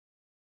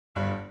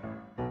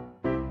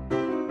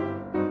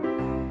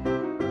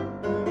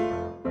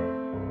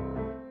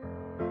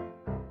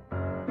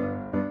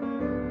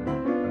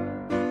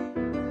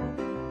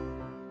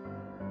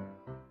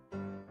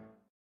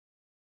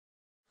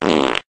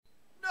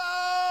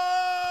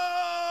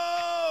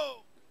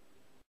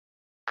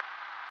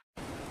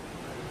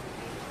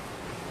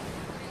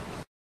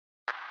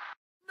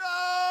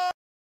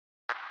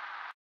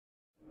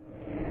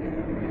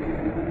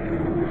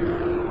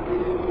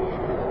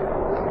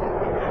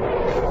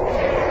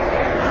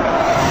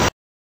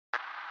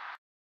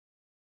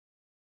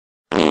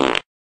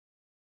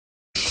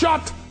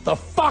shut the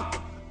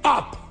fuck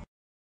up!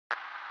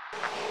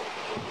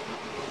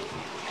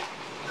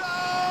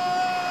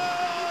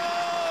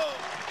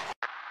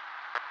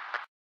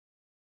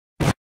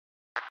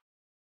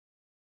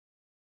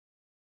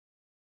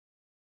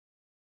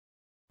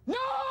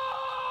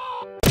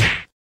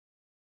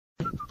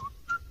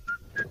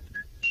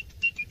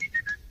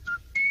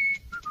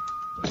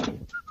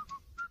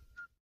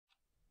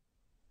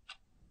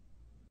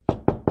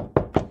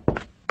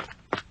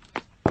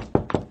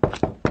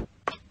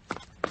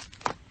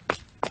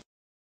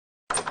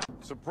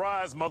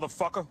 Surprise,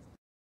 motherfucker.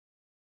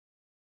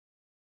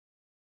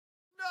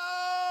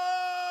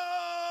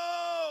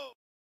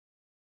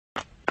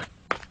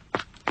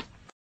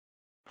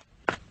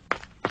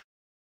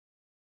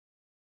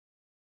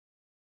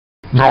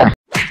 No!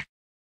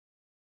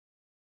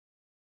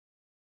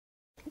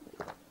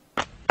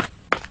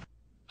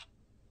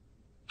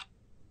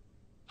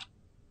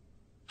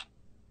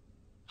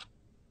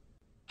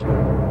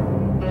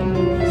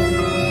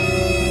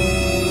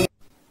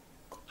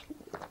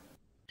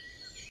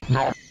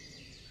 No.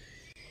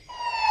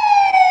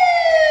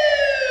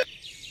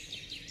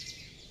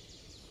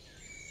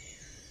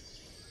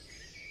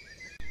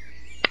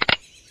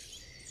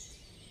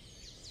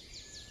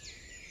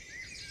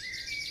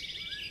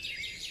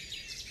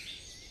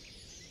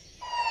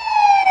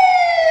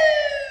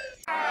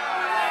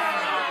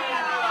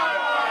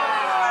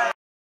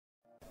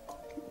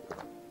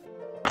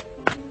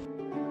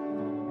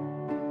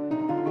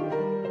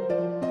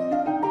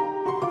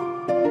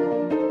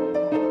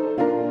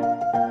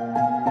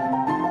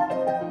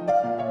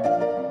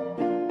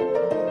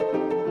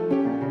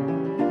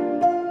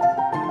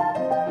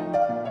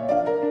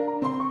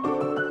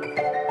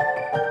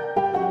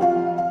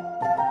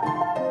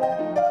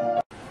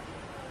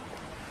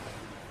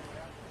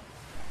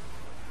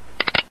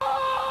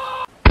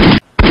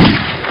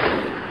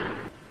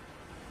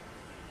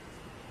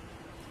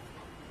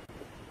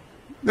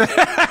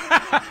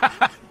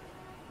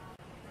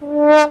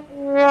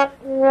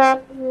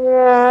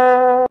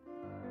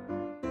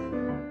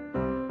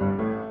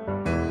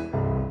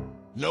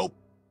 Nope.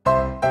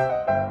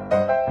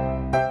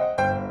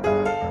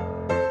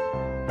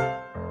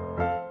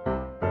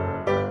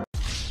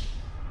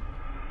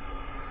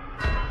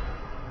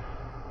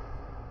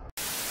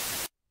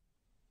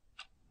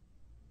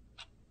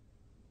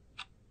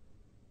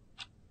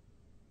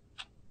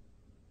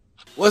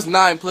 What's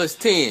 9 plus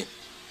 10?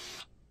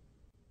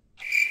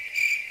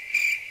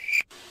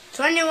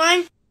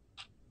 21.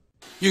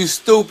 You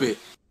stupid.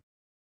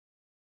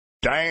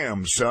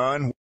 Damn,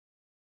 son.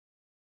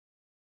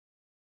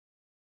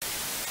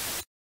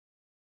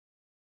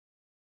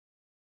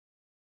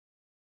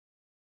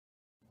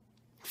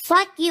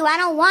 Fuck you, I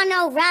don't want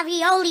no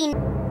ravioli.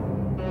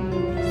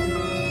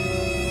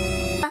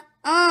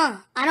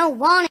 I don't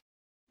want it.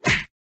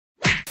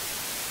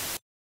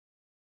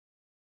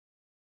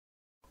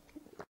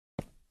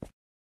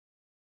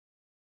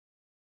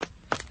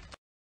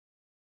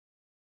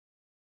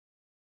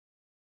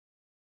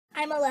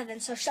 I'm 11,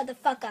 so shut the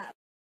fuck up.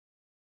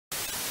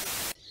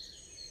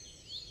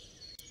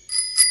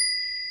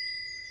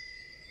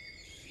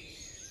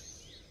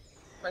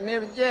 My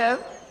name is Jeff.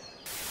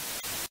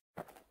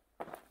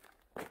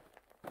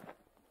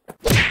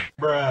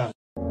 Bruh.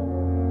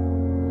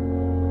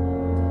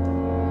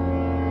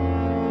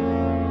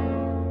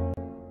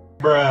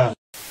 Bruh.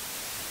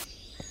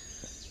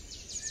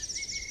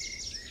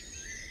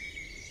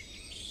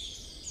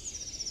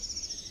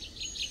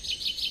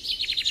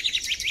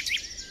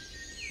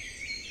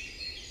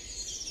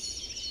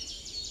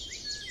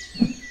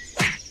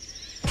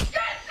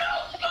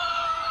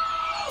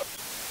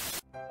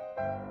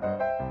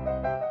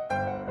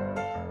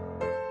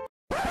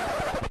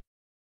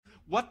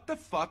 What the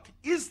fuck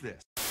is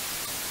this?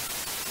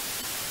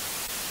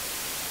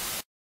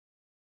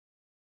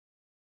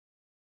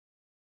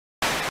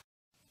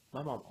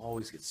 My mom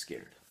always gets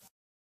scared.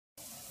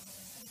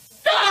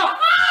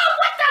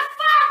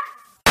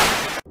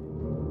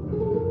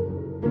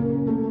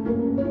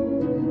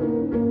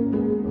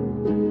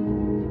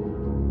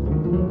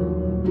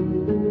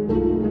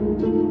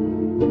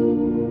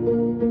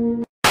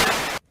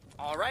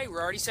 Alright,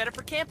 we're already set up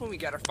for camping. We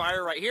got our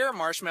fire right here,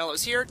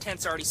 marshmallows here,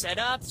 tent's already set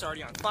up, it's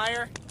already on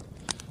fire.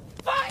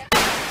 Fire!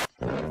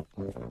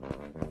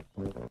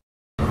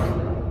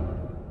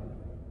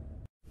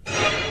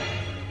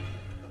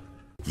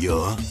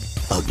 You're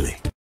ugly.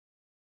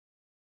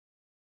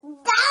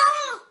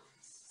 Don't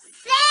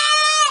say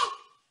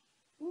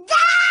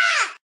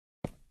that!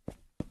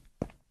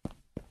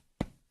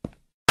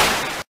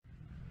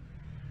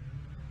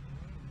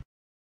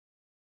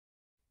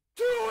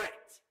 Do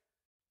it!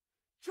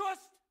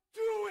 Just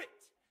do it!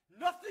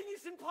 Nothing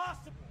is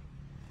impossible!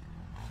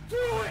 Do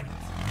it!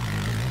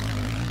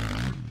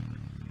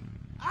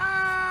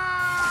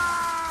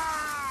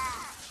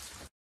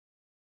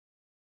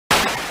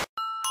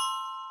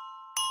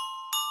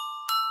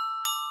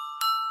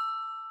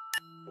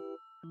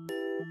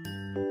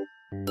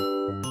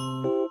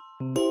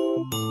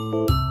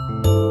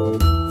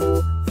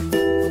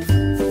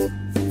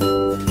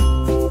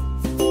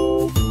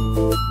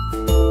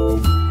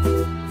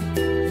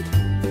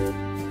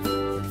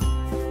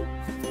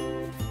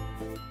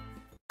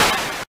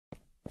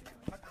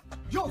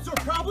 Yo, is there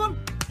a problem?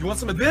 You want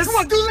some of this? Come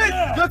on, do this!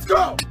 Yeah. Let's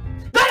go!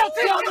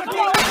 Penalty on the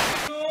floor!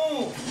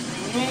 No!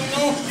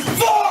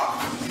 Fuck!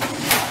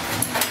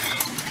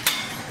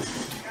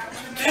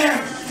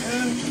 Damn!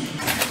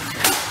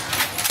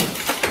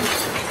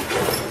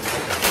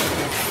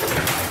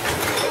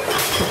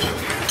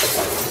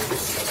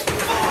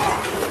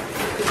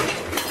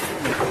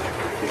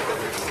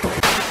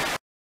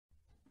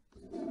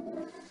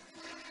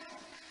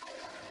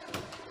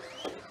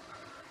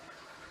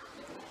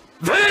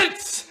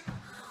 Vince!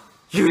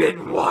 You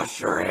didn't wash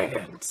your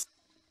hands.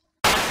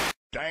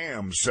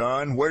 Damn,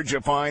 son, where'd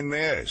you find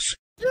this?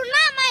 You're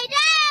not my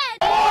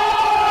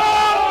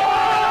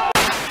dad!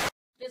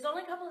 There's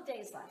only a couple of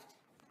days left,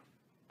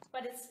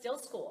 but it's still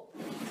school.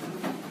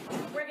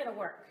 We're gonna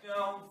work.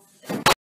 No.